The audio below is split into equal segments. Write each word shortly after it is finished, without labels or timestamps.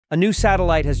A new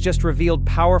satellite has just revealed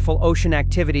powerful ocean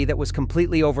activity that was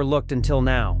completely overlooked until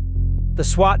now. The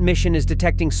SWOT mission is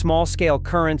detecting small-scale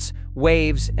currents,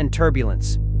 waves, and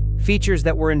turbulence, features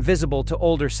that were invisible to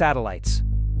older satellites.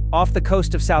 Off the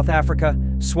coast of South Africa,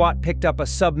 SWOT picked up a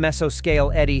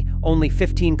sub-mesoscale eddy only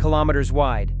 15 kilometers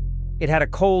wide. It had a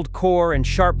cold core and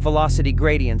sharp velocity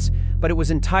gradients, but it was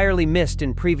entirely missed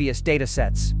in previous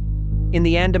datasets. In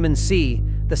the Andaman Sea,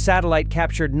 the satellite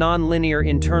captured non-linear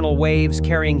internal waves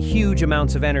carrying huge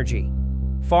amounts of energy,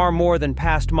 far more than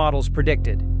past models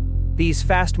predicted. These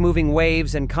fast-moving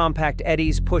waves and compact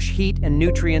eddies push heat and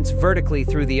nutrients vertically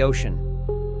through the ocean.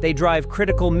 They drive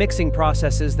critical mixing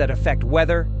processes that affect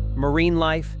weather, marine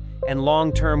life, and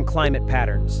long-term climate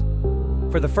patterns.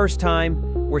 For the first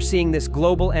time, we're seeing this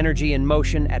global energy in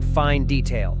motion at fine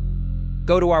detail.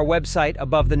 Go to our website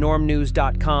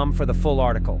abovethenormnews.com for the full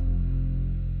article.